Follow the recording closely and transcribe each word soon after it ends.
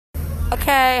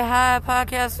Okay, hi,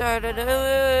 podcast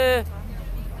started.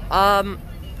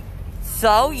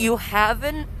 So you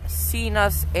haven't seen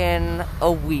us in a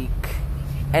week,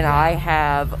 and I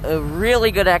have a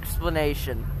really good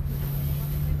explanation.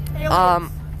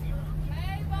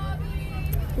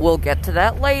 We'll get to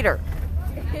that later.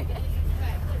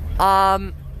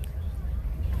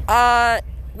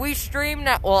 We stream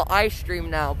now. Well, I stream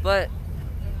now, but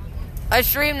I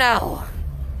stream now.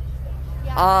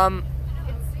 Yeah.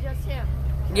 It's just him.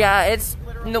 Yeah, it's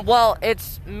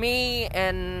me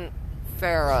and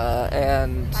Farah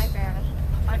and. Hi, Farah.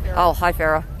 Hi, Farah. Oh, hi,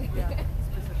 Farah.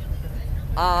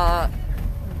 Yeah.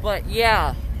 But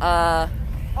yeah.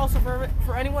 Also, for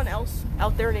anyone else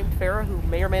out there named Farah who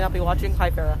may or may not be watching, hi,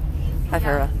 Farah. Hi,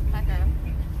 Farah. Hi, Farah.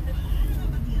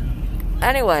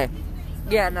 Anyway,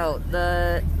 yeah, no,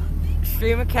 the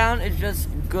stream account is just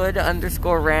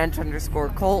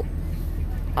good_ranch_cult.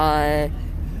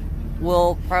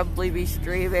 We'll probably be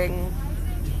streaming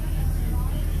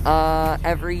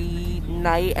every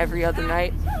other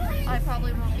night. I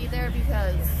probably won't be there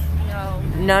because, you know...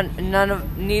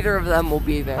 Neither of them will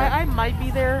be there. I might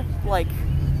be there, like,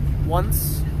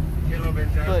 once,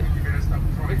 but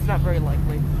it's not very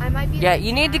likely. I might be... Yeah,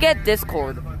 you need to get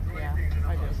Discord. Yeah,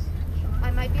 I do. I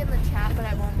might be in the chat, but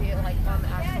I won't be, like, on the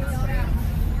actual stream.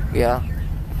 Yeah.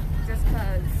 Just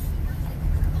because...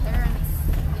 Parents.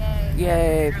 Yay.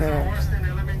 Yay, parents.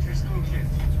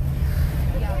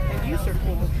 Yeah. And you, sir,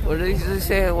 cool. What did he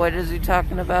say? What is he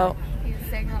talking about? He's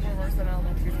saying how we're worse than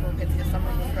elementary school kids because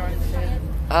someone was throwing shit.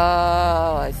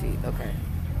 Oh, I see. Okay.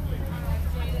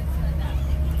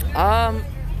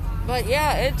 But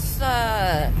yeah,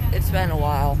 it's been a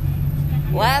while.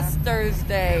 Last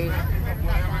Thursday,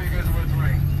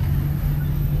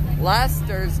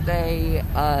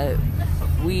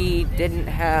 we didn't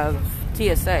have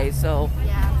TSA, so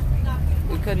Yeah.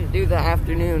 we couldn't do the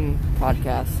afternoon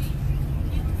podcast.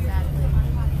 Sadly.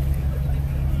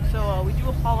 So, we do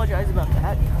apologize about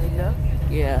that, kinda.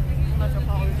 Yeah. Much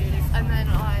apologies. And then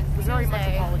on Very much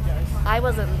Tuesday, apologize. I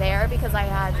wasn't there because I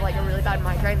had like a really bad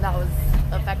migraine that was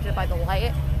affected by the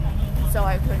light, so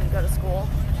I couldn't go to school.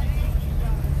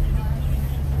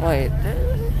 Wait.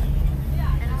 And it's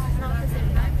just not the same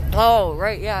thing. Oh,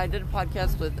 right. Yeah, I did a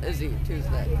podcast with Izzy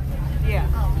Tuesday. Yeah.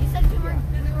 Oh, you said we were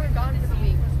gone for the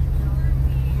week.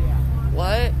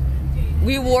 What?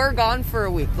 We were gone for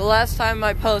a week. The last time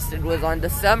I posted was on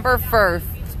December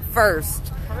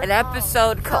 1st. An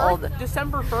episode called...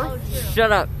 December 1st?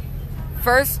 Shut up.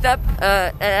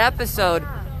 An episode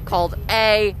called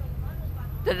A.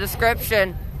 The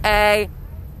description, A.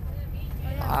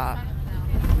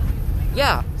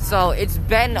 Yeah, so it's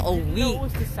been a You didn't know week. it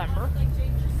was December?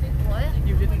 What?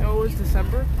 You didn't know it was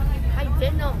December? I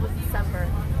did know it was December.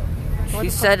 She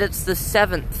said it's the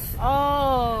 7th.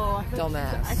 Oh.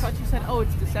 Dumbass. I thought you said, oh,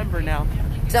 it's December now. I'm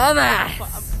Dumbass!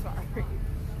 sorry.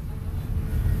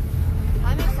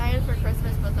 I'm excited for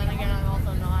Christmas, but then again, I'm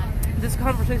also not. This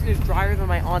conversation is drier than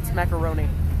my aunt's macaroni.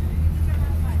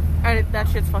 And that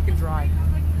shit's fucking dry.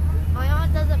 My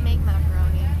aunt doesn't make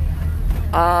macaroni.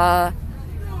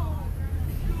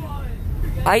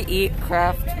 I eat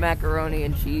Kraft macaroni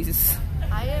and cheese.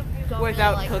 I don't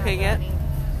Without really like cooking macaroni.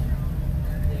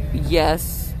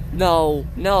 Yes. No,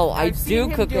 I I've seen do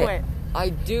him cook do it. it. I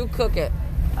do cook it.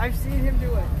 I've seen him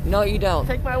do it. No, you don't.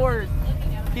 Take my word.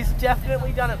 He's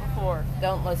definitely done it before.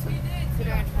 Don't listen. Good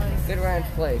ranch place. Good Ranch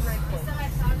Place.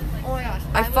 Oh my gosh.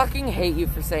 I fucking hate you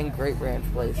for saying Great Ranch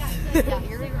Place. Yeah,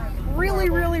 you're Really,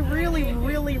 really, really,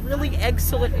 really, really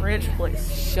excellent ranch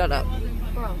place. Shut up.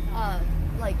 Bro,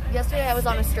 like yesterday I was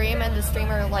on a stream and the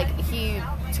streamer, like, he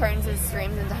turns his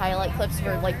streams into highlight clips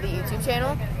for like the YouTube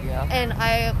channel. Yeah. And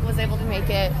I was able to make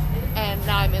it, and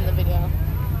now I'm in the video.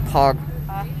 Hog.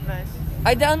 Nice.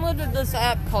 I downloaded this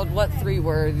app called What 3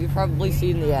 Words. You've probably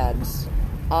seen the ads.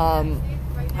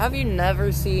 Have you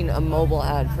never seen a mobile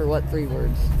ad for What 3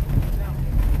 Words?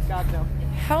 God, no.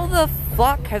 How the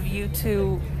fuck have you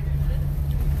two...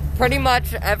 Pretty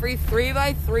much every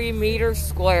 3x3 meter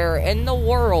square in the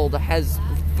world has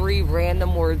 3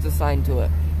 random words assigned to it.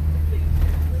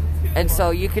 And so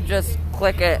you could just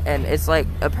click it and it's like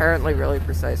apparently really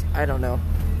precise. I don't know.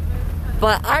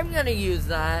 But I'm gonna use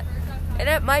that. And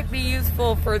it might be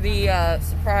useful for the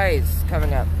surprise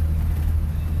coming up.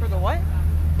 For the what?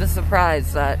 The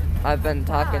surprise that I've been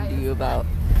talking to you about.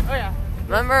 Oh, yeah.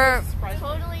 Remember? Surprise.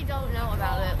 Totally don't know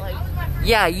about it. Like,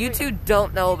 Yeah, you two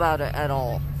don't know about it at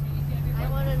all. I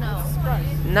want to know. Surprise.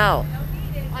 No.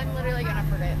 I'm literally gonna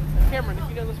forget. Cameron, if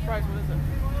you know the surprise, what is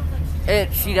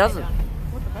it? She doesn't.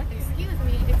 What the heck? Excuse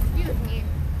me.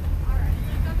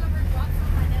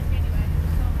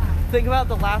 Think about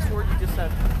the last word you just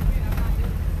said.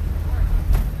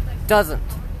 Doesn't.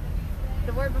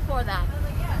 The word before that.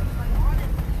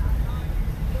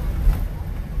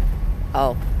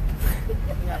 Oh.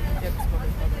 Yeah, it's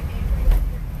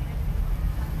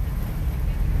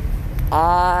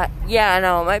Yeah,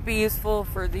 no, it might be useful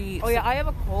for the... Oh yeah, I have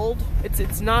a cold.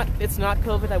 It's not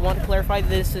COVID. I want to clarify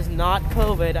this is not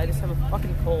COVID. I just have a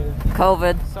fucking cold.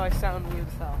 COVID. So I sound weird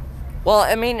as hell. Well,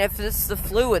 I mean, if it's the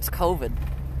flu, it's COVID.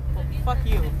 Well, fuck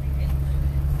you.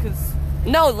 Cause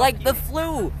No, like the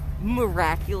flu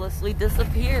miraculously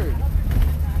disappeared.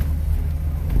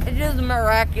 It just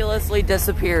miraculously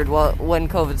disappeared when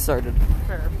COVID started.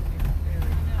 fair.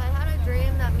 I had a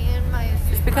dream that me and my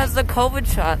It's because the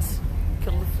COVID shots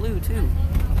killed the flu too.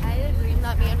 I had a dream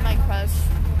that me and my crush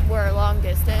were long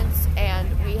distance and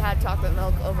we had chocolate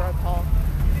milk over a call.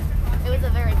 It was a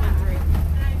very good dream.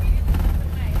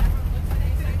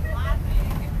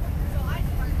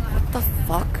 What the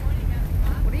fuck?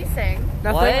 What are you saying?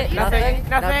 Nothing. What? Nothing.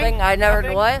 Nothing? I never-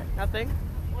 Nothing. what? Nothing.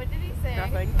 What did he say?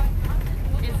 Nothing.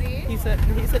 Is he? He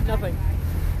said nothing.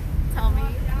 Tell me.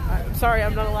 I'm sorry,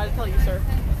 I'm not allowed to tell you, sir.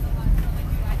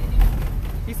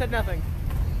 He said nothing.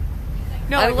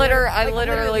 No, I like,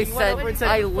 literally you went over and said,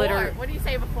 I Before. literally... What did you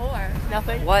say before?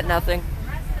 nothing. What? Nothing.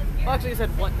 Well, actually, he said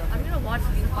what? Nothing. I'm gonna watch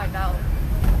this and find out.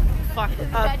 Fuck.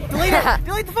 Delete it.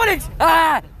 Delete the footage.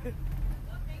 Ah!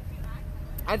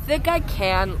 I think I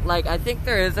can, like, I think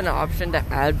there is an option to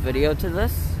add video to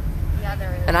this. Yeah,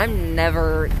 there is. And I'm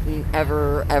never,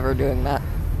 ever doing that.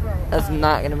 That's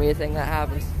not gonna be a thing that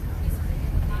happens.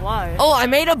 Why? Oh, I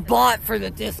made a bot for the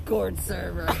Discord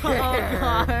server. Oh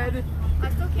God. I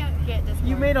still can't get this.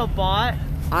 You made a bot?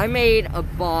 I made a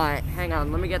bot. Hang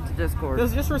on, let me get to Discord.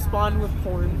 Does it just respond with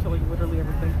porn to like literally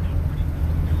everything?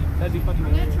 That'd be fucking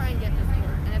I'm gonna amazing. try and get this one,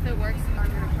 and if it works, I'm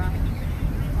gonna try.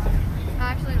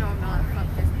 Actually, no, I'm not.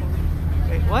 Fuck this one.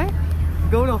 Wait,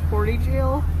 what? Go to horny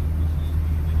jail?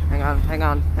 Hang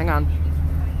on.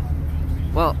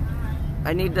 Well,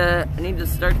 I need to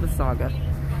start the saga.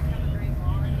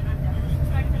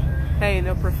 Hey,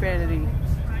 no profanity.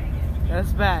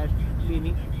 That's bad,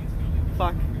 Beanie.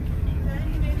 Fuck.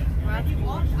 Rat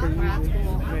school. Rat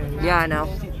school. Yeah, I know.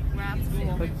 Rat school. Rat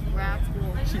school. Rat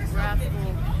school.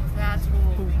 Rat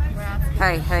school. Rat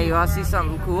school. Hey, you wanna see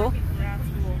something cool? Rat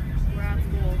school. Rat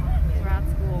school. Rat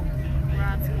school.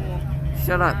 Rat school.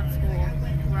 Shut up. Rat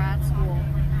school. Rat school.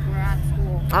 Rat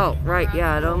school. Oh, right,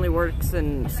 yeah, it only works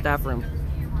in staff room.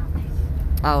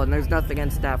 Oh, and there's nothing in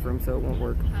staff room, so it won't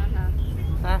work.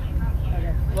 Huh?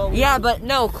 Okay. Well, Yeah, but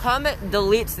no, Comet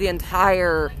deletes the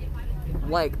entire,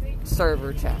 like,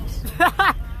 server chats.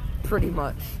 Pretty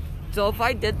much. So if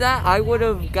I did that, I would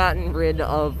have gotten rid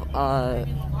of, A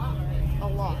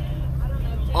lot.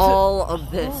 all of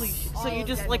this. Holy shit. So you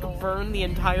just like burn the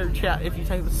entire chat if you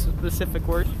type a specific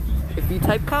word? If you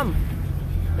type come.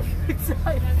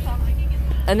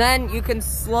 And then you can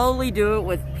slowly do it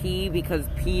with P because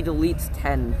P deletes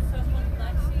 10.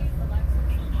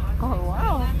 Oh,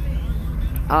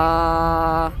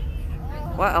 wow.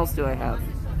 What else do I have?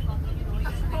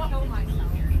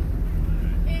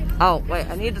 Oh, wait,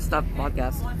 I need to stop the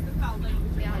podcast.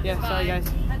 Yeah, sorry guys.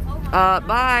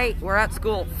 Bye. We're at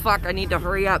school. Fuck, I need to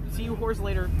hurry up. See you whores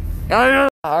later.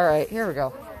 Alright, here we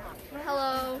go.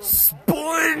 Hello.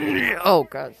 Sponge! Oh,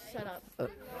 God. Shut up.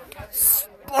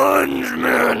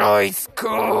 SpongeMan ice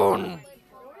cone!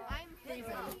 I'm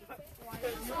freezing.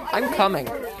 I'm coming.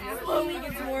 Slowly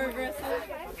gets more aggressive.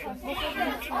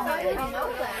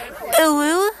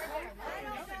 Hello?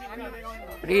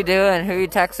 What are you doing? Who are you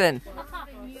texting?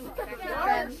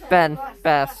 Ben.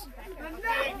 Bass.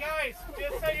 Hey guys,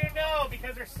 just so you know,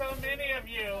 because there's so many of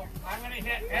you, I'm going to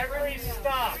hit every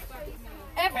stop.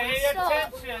 Pay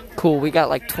attention. Cool, we got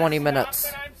like 20 minutes.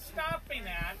 Stop that I'm stopping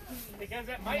at, because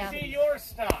it might be your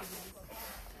stop.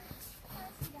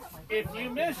 If you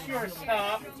miss your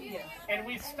stop, and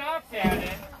we stopped at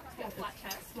it,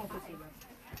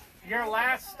 your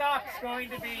last stop's going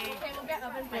to be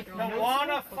the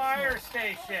Wana Fire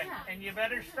Station, and you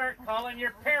better start calling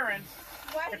your parents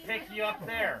to pick you up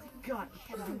there. We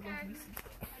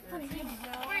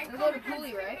go to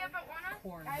Cooley, right?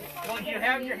 Well, you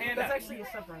have your hand up. Actually, a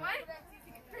separate.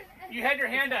 You had your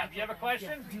hand up. You have a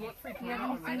question?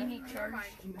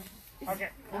 Okay.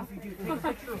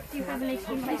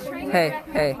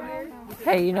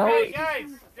 Hey, you know? Hey guys,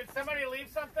 did somebody leave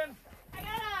something? I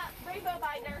got a rainbow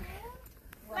binder.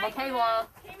 Michaela.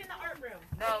 Came in the art room.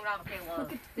 No, not Michaela.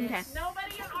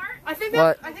 Nobody in art? I think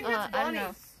What? that's I don't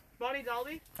know. Bonnie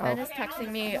Dolby. Ben is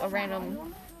texting me a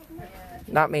random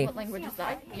Not me. What language is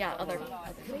that? Yeah, other.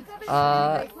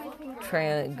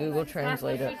 Google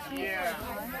Translate it.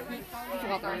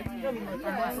 Other.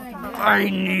 I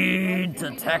need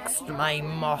to text my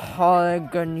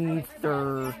mahogany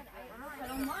third.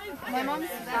 My mom's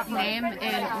name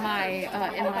in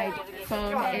my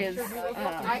phone is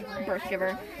birth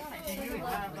giver.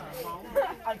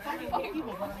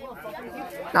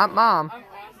 Not mom.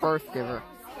 Birth giver.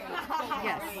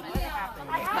 Yes.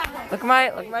 Look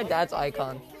at my dad's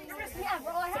icon.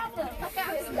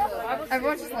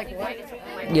 Everyone's just like, what?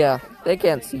 Yeah, they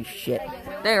can't see shit.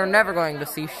 They are never going to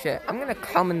see shit. I'm gonna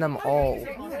come in them all.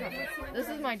 This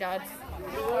is my dad's.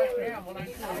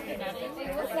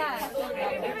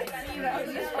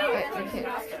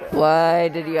 Why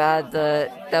did you add the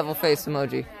devil face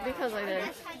emoji? Because I did.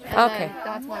 Okay. And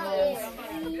that's my mom's.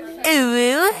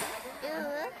 Ooh.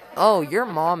 Oh, your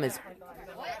mom is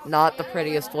not the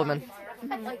prettiest woman.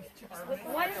 You're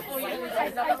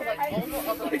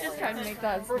just trying to make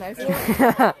that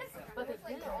nicer.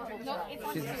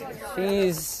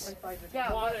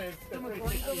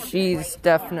 She's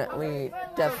definitely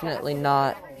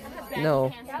not.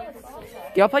 No.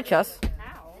 Do y'all play chess?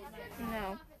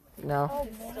 No. No.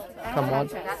 Come on.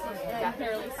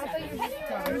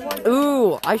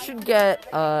 Ooh, I should get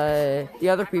the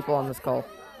other people on this call.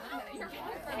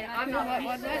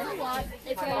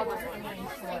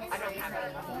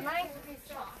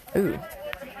 Ooh.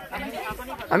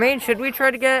 I mean, should we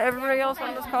try to get everybody else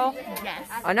on this call? Yes.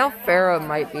 I know Farah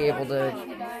might be able to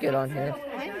get on here.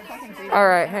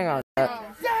 Alright, hang on.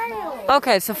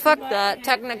 Okay, so fuck that.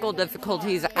 Technical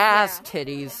difficulties, ass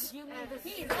titties.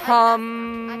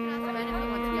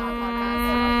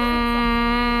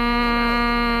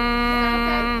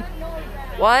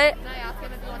 What? Can I ask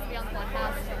him if he wants to be on the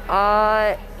podcast?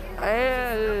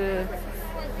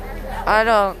 I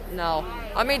don't know.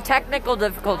 I mean, technical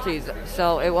difficulties,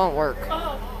 so it won't work.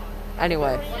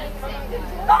 Anyway.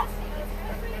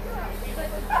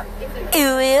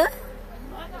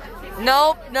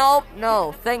 Nope.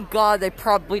 Thank God they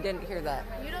probably didn't hear that.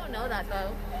 You don't know that,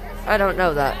 though. I don't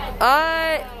know that.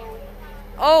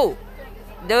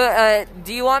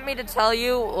 Do you want me to tell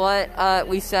you what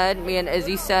we said, me and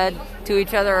Izzy said to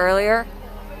each other earlier?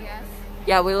 Yes.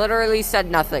 Yeah, we literally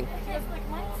said nothing.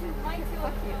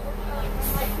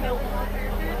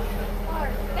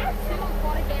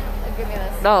 Give me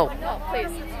this. No. No, please.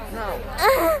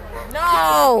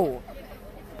 No!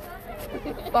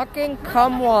 Fucking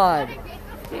cumwad.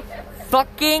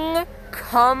 Fucking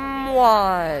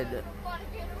cumwad.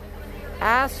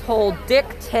 Asshole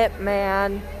dick tip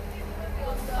man.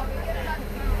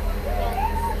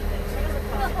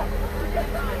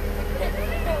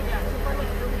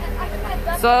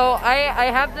 So, I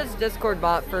have this Discord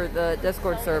bot for the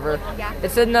Discord server. Yeah.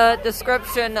 It's in the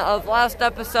description of last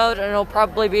episode, and it'll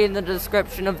probably be in the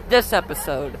description of this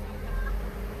episode.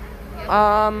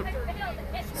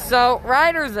 So,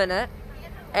 Ryder's in it,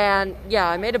 and yeah,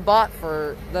 I made a bot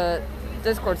for the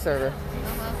Discord server.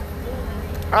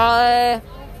 So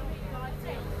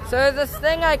there's this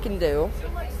thing I can do.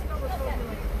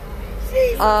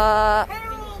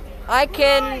 I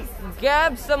can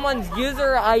grab someone's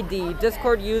user ID,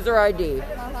 Discord user ID,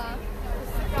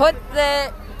 put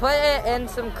it in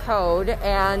some code,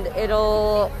 and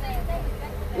it'll,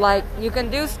 like, you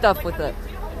can do stuff with it.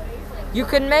 You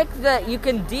can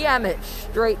DM it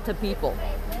straight to people.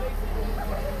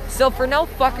 So for no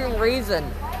fucking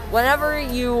reason, whenever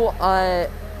you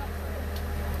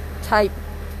type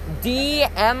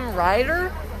DM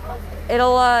Ryder,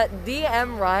 it'll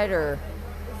DM Ryder.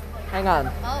 Hang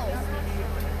on. Oh.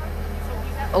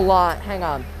 A lot. Hang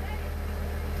on.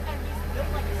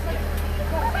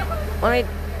 Let me.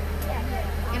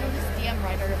 It'll just DM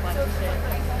Ryder a bunch of shit.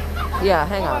 Yeah,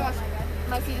 hang Oh my on. gosh.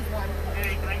 My seat is warm.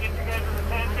 Hey, can I get you guys'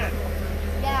 attention?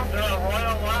 Yeah. The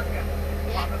Royal Walking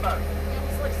on the bus.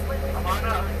 Come on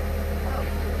up.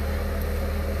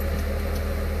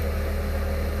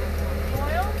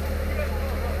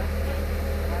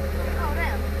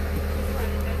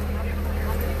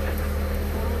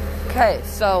 Okay,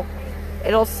 so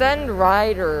it'll send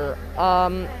Ryder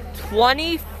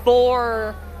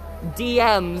 24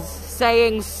 DMs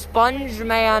saying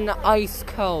SpongeMan ice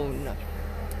cone.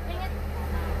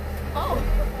 Oh.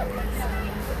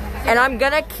 And I'm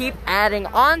gonna keep adding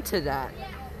on to that.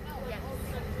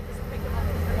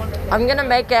 I'm gonna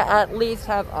make it at least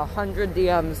have 100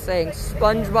 DMs saying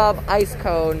SpongeBob ice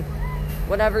cone.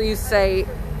 Whenever you say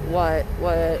what.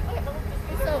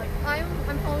 So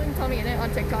I'm following Tommy in it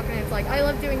on TikTok, and it's like, I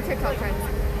love doing TikTok trends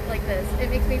like this. It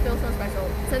makes me feel so special.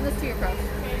 Send this to your crush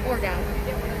or dad.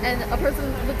 And a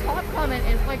person, the top comment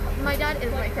is like, my dad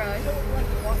is my crush.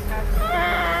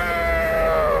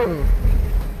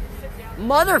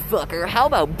 Motherfucker, how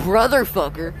about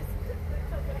brotherfucker?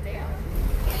 Damn.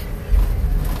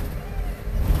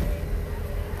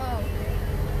 Oh.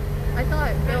 I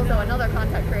thought Bilzo, another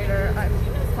content creator I'm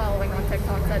following on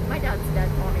TikTok, said, my dad's dead,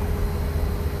 Tommy.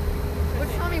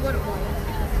 Which Tommy wouldn't want.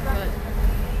 But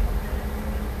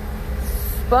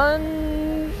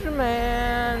Sponge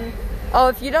Man. Oh,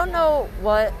 if you don't know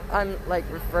what I'm like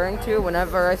referring to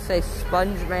whenever I say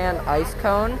Sponge Man ice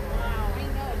cone,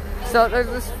 so there's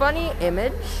this funny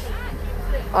image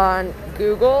on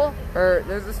Google, or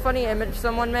there's this funny image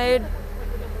someone made.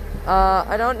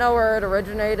 I don't know where it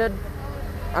originated.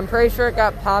 I'm pretty sure it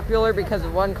got popular because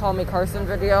of one Call Me Carson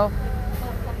video.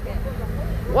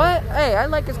 What? Hey, I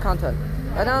like his content.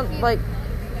 I don't like.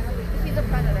 he's a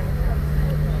predator.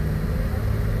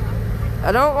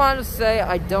 I don't want to say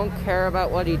I don't care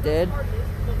about what he did,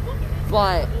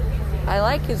 but I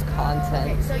like his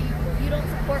content. Okay, so you don't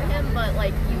support him, but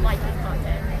like you like his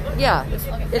content. Yeah,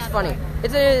 it's funny.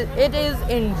 It is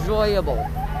enjoyable.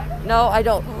 No, I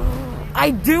don't.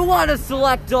 I do want to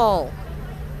select all.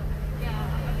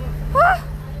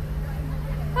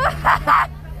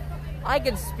 I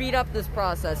can speed up this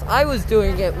process. I was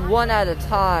doing it one at a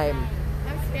time.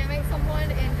 I'm spamming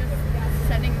someone and just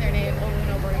sending their name over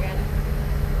and over again.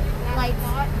 Lights.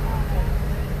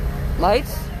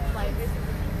 Lights? Lights.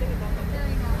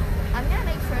 I'm gonna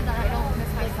make sure that I don't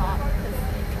miss my stop.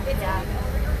 Yeah.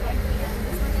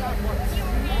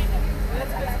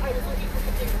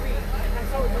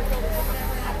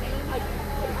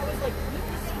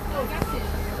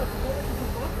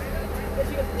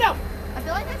 No! I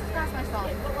feel like this is past my stop.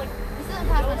 This isn't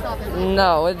past my stop, is it?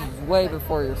 No, it's way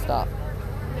before your stop.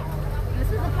 This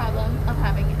is the problem of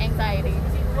having anxiety.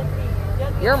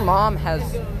 Your mom has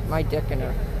my dick in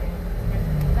her.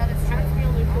 That is true.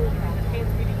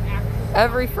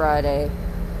 Every Friday.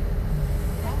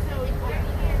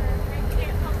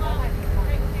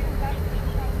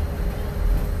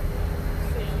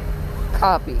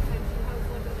 Copy.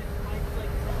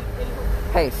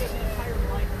 Paste.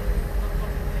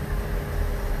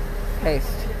 Paste.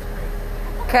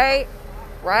 Okay,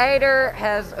 Ryder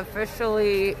is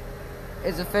officially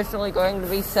going to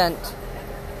be sent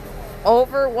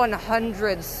over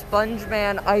 100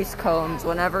 SpongeMan ice cones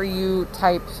whenever you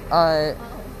type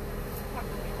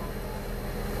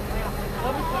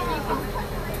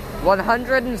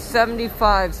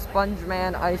 175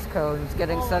 SpongeMan ice cones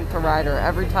getting sent to Ryder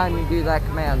every time you do that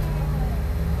command. You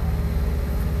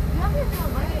have your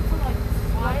phone, right? You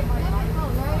have your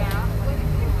phone, right?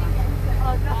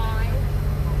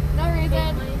 No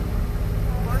reason.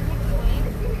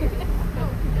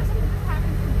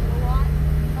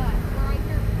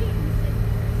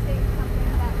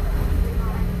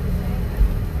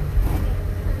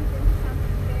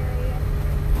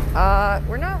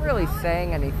 We're not really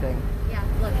saying anything. Yeah,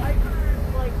 look.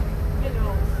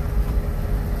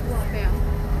 Spam.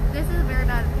 This is a very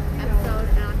bad episode,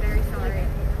 and I'm very sorry.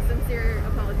 Sincere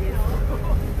apologies.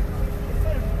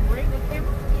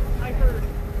 I heard.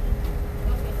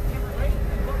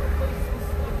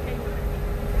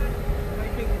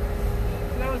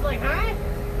 And I was like, huh?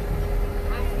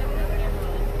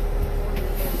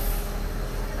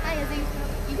 Hi, Izzy.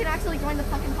 You can actually join the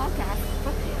fucking podcast.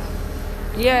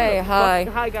 Yay, hi.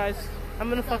 Hi, guys. I'm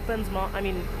gonna fuck Ben's mom. I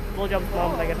mean, Blowjob's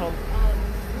mom when I get home.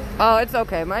 Oh, it's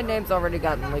okay. My name's already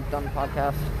gotten leaked on the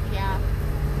podcast. Yeah.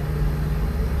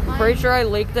 I'm pretty sure I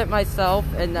leaked it myself,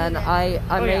 and then I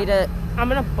made it. I'm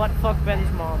gonna butt fuck Ben's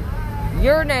mom.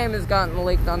 Your name has gotten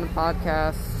leaked on the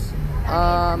podcast.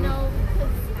 No,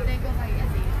 because they go by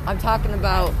Izzy. I'm talking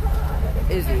about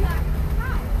Izzy.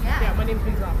 Yeah, my name's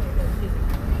been dropped.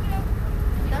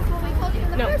 That's what we called you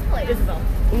in the No, first place. Isabel.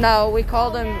 No, we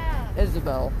called him yeah.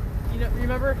 Isabel. You know,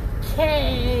 remember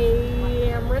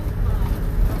Cameron?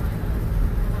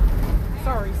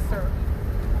 Sorry, sir.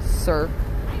 Sir.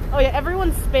 Oh yeah,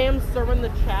 everyone spams sir in the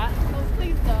chat. Oh,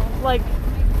 please don't. Like,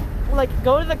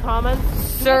 go to the comments.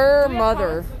 Sir, Do we have mother.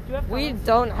 comments? Do you have We comments?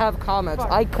 don't have comments.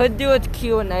 Fuck. I could do a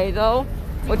Q&A though,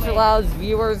 which allows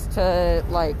viewers to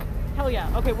like. Hell yeah.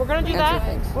 Okay, we're gonna do Answer that.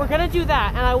 things. We're gonna do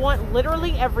that, and I want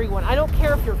literally everyone. I don't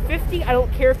care if you're 50. I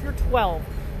don't care if you're 12.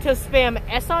 To spam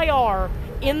SIR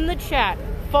in the chat,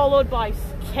 followed by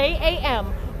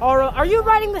KAM. Are you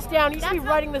writing this down? You should be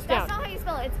writing this down. That's not how you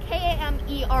spell it. It's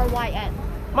KAMERYN.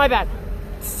 My bad.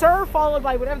 Sir, followed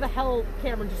by whatever the hell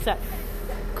Cameron just said.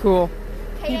 Cool.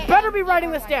 You better be writing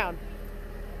this down.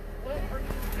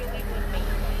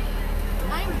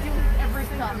 I'm doing every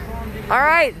stuff. All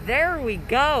right, there we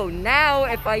go. Now,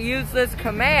 if I use this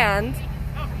command,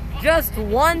 just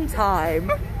one time.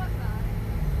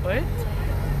 What?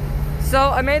 So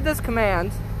I made this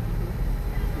command.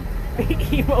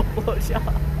 Emo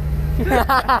blowjob.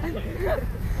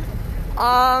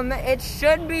 It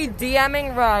should be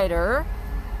DMing Ryder.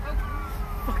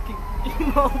 Fucking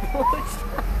emo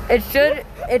blowjob. It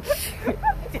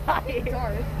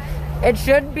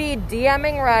should be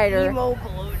DMing Ryder. Emo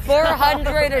blowjob.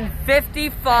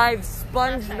 455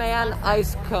 SpongeMan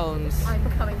ice cones.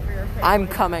 I'm coming for your face. I'm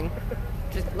coming.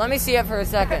 Just let me see it for a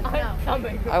second. I'm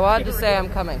coming. I wanted to say I'm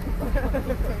coming.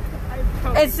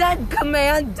 It said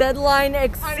command deadline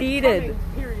exceeded. I'm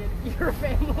coming, period. Your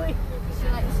family.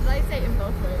 Should I say it in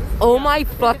both ways? Oh my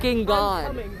fucking I'm god.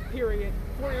 coming, period.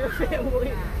 For your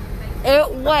family.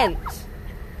 It went.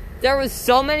 There was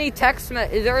so many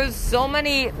there was so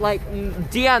many like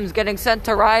DMs getting sent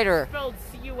to Ryder Spelled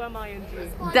C-U-M-I-N-G.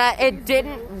 that it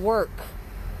didn't work.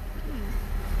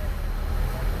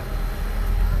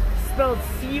 Spelled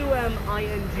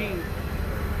C-U-M-I-N-G.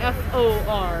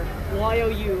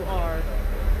 F-O-R-Y-O-U-R.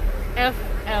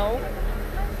 F-L.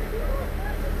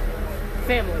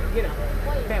 Family, you know.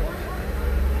 Family.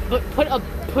 But put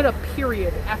a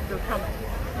period after coming.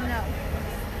 No.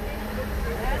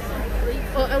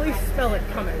 Well, at least spell it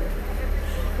coming.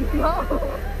 No.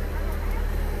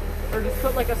 Or just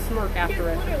put like a smirk after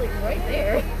it. Literally right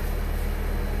there.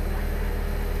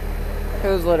 It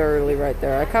was literally right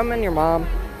there. I come in your mom.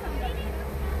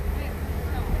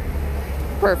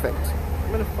 Perfect.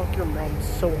 I'm gonna fuck your mom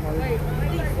so hard.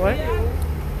 What?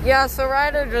 Yeah, so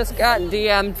Ryder just got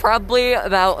DM'd probably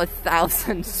about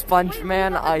 1,000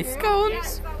 SpongeMan ice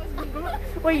cones.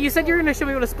 Wait, you said you were gonna show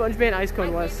me what a SpongeMan ice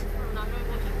cone was.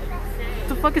 What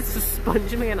the fuck is a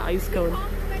SpongeMan ice cone?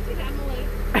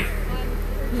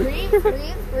 Breathe.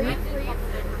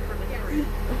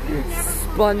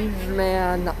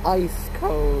 SpongeMan ice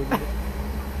cone. I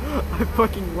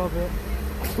fucking love it.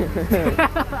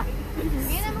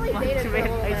 Me and Emily dated for a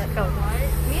little SpongeMan ice bit. cone.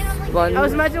 Me and Emily Sponge- I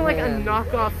was imagining like a Man.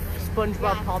 knockoff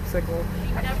SpongeBob popsicle.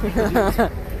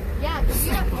 Yeah, because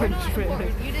you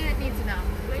didn't need to know.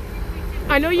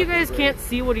 I know you guys can't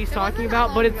see what he's talking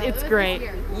about, but it's great.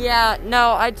 Yeah,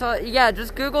 no, yeah,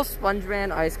 just Google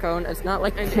SpongeMan ice cone. It's not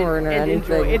like porn or And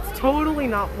enjoy. anything. It's totally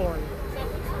not porn.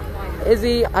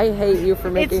 Izzy, I hate you for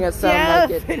making it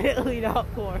sound like it. definitely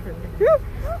not porn. Well,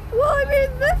 I mean,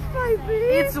 this might be.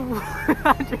 It's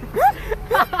 100%.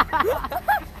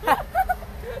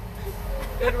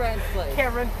 Good ranch place.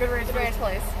 Cameron, good ranch. The ranch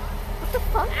place. What the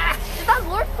fuck? Is that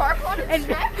Lord Farquaad and And,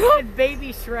 Shrek? and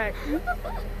Baby Shrek.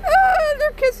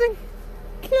 They're kissing.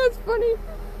 That's funny.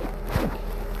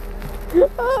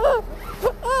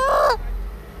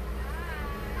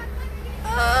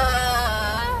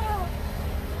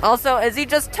 Also, Izzy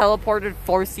just teleported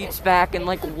 4 seats back in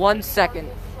like 1 second.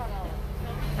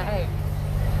 Hey.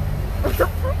 It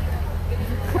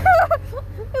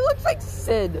looks like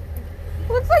Sid. It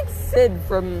looks like Sid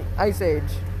from Ice Age.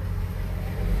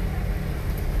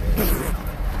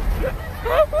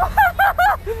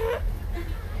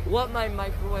 What my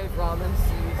microwave ramen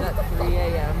sees at 3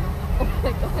 a.m.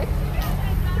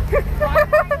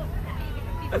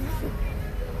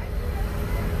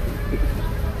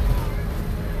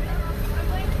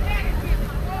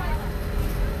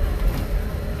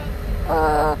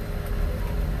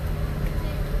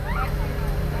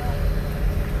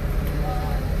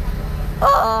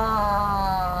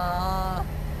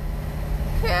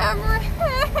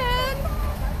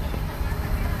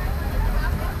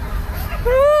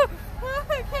 Oh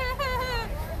my god. Cameron!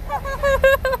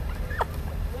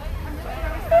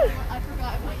 I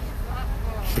forgot what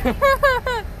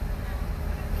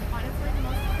honestly, the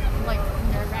most like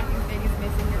nerve-wracking thing is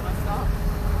missing your bus stop.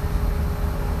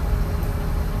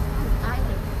 I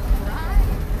would cry.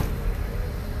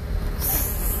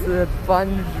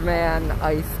 SpongeMan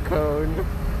ice cone.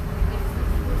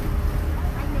 I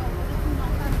know, but it's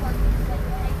not that hard to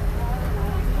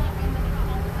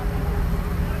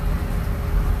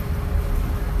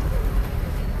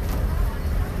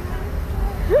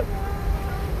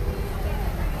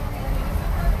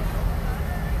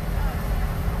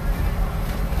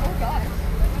Oh gosh.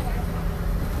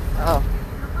 Oh.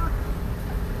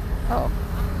 Oh.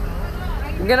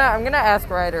 I'm gonna ask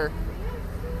Ryder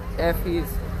if he's.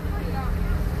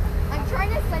 I'm trying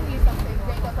to send you something,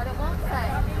 Jacob, but it won't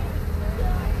send.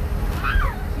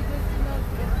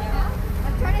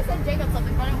 I'm trying to send Jacob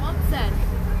something, but it won't send.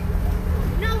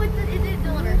 No, it didn't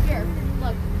deliver. Here,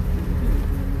 look.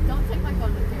 Don't take my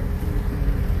phone with you.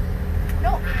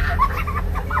 No.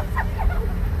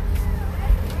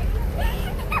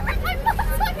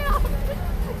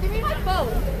 Give me my phone.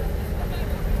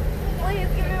 Please,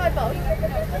 give me my phone.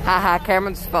 Haha,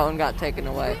 Cameron's phone got taken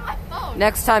away. My phone.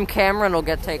 Next time, Cameron will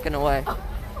get taken away.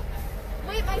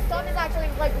 Wait, my son is actually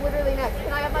like literally next.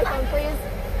 Can I have my phone, please?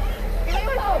 Give me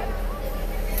my phone.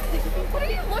 What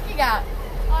are you looking at?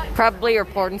 Probably your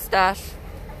porn stash.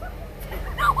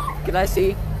 No. Can I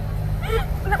see?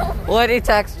 No. What'd he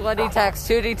text? What'd he text?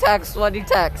 Who'd he text? What'd he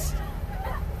text?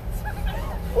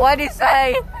 What'd he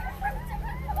say?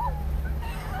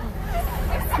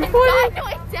 It's not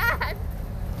my dad.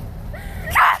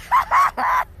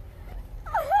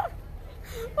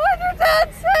 What'd your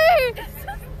dad say? It's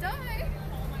just die.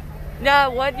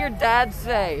 No, what'd your dad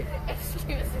say? Excuse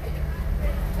me.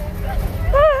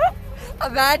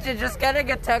 Imagine just getting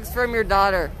a text from your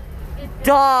daughter.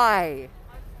 Die.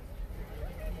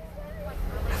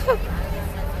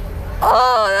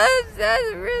 Oh,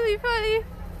 that's really funny.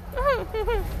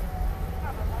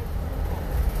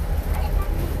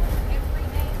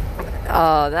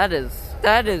 Oh, that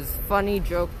is funny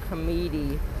joke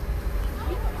comedy.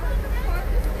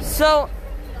 So,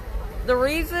 the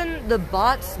reason the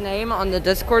bot's name on the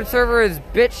Discord server is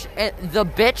the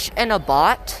bitch and a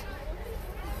bot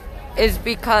is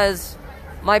because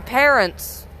my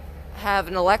parents have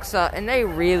an Alexa and they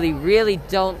really, really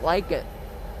don't like it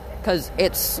because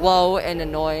it's slow and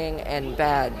annoying and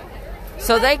bad.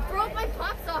 So they broke my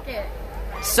pop socket.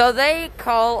 So they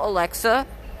call Alexa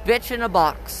bitch in a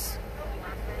box.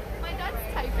 My dad's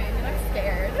typing and I'm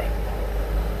scared.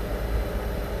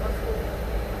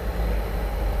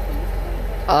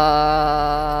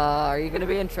 Are you gonna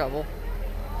be in trouble?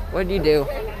 What'd you do?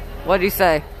 What'd you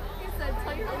say? He said,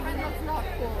 tell your friend that's not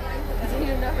cool.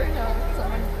 You never know if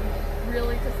someone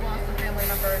really just lost a family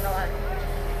member or not.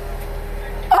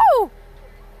 Oh!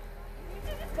 You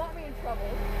just got me in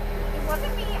trouble. It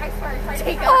wasn't me, I swear.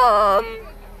 Take it.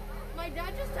 My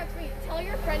dad just texted me, tell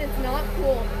your friend it's not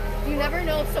cool. You never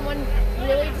know if someone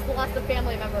really just lost a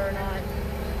family member or not.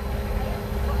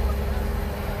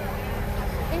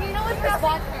 And you know his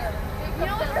response? You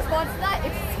know his response to that?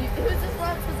 Whose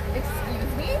response was,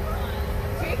 excuse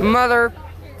me? Mother.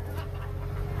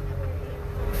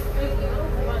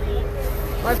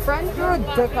 My friend drew a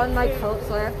dick on my coat,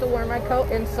 so I have to wear my coat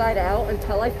inside out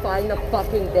until I find the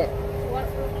fucking dick.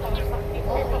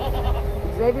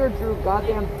 Xavier drew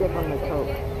goddamn dick on my coat.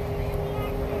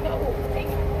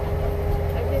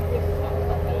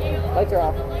 Lights are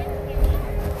off.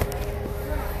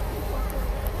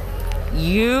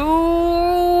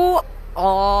 You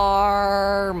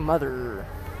are mother.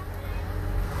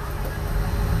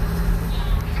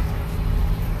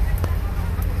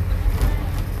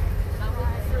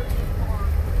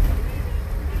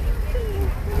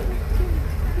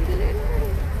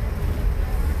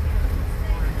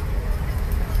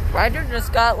 Ryder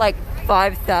just got like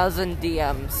 5,000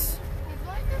 DMs.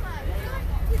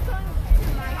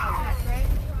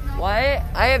 What?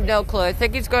 I have no clue. I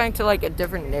think he's going to like a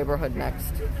different neighborhood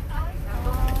next.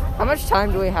 How much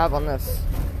time do we have on this?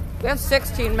 We have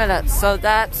 16 minutes, so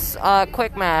that's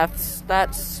quick maths.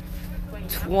 That's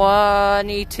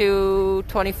 22,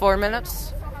 24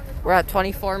 minutes. We're at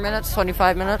 24 minutes,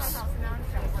 25 minutes.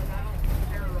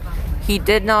 He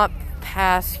did not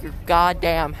pass your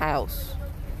goddamn house.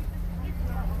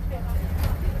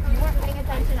 You weren't paying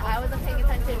attention. I wasn't paying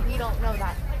attention. We don't know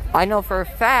that. I know for a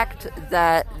fact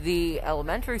that the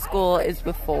elementary school is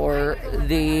before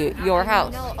your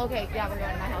house. No, okay, yeah, we're going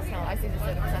to my house now. I see the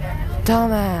civic center.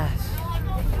 Dumbass.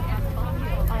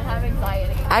 I have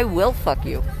anxiety. I will fuck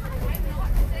you.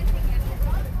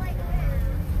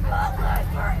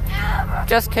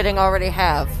 Just kidding, already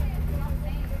have.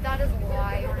 That is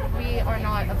why we are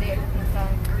not of the age of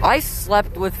consent. I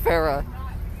slept with Farah.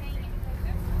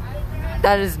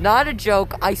 That is not a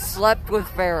joke. I slept with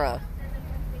Farah.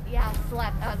 Yeah,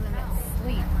 slept as in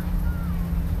sleep.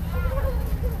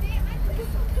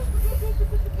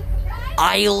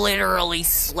 I literally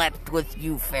slept with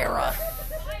you, Farah.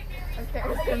 Okay,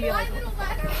 it's gonna be like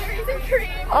berries and cream.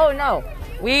 Oh no.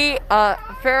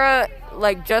 Farah,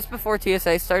 like just before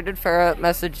TSA started, Farah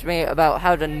messaged me about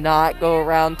how to not go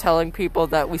around telling people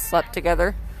that we slept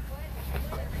together.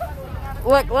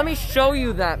 Look, let me show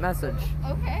you that message.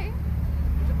 Okay.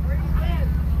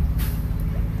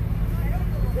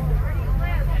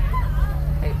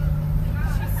 Hey.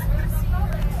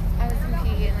 I was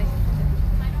confused and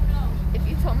if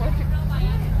you told me to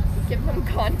give them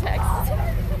context.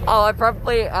 Oh, I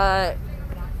probably,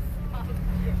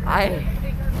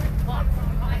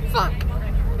 Fuck.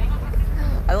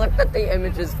 I looked at the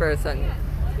images for a second.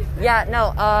 Yeah,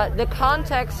 no, the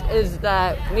context is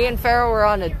that me and Farah were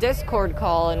on a Discord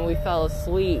call and we fell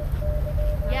asleep.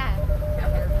 Yeah.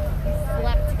 We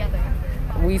slept together.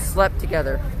 We slept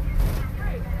together.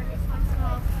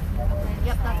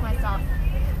 Yep, that's my sock.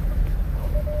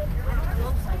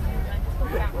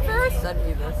 Ferris sent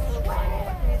me this.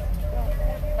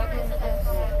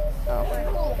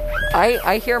 Oh.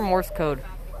 I hear Morse code.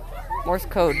 Morse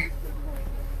code.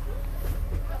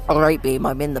 Alright, babe,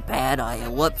 I'm in the pad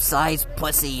aisle. What size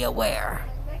pussy you wear?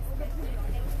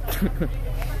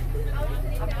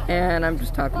 And I'm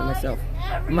just talking to myself.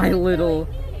 My little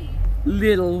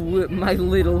woof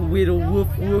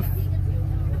woof.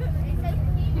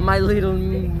 My little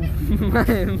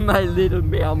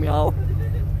meow meow.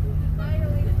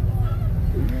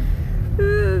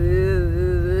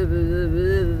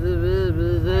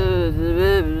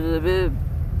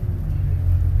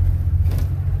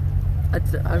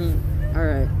 I'm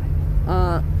alright.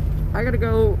 I gotta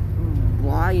go.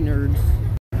 Bye, nerds.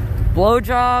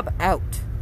 Blowjob out.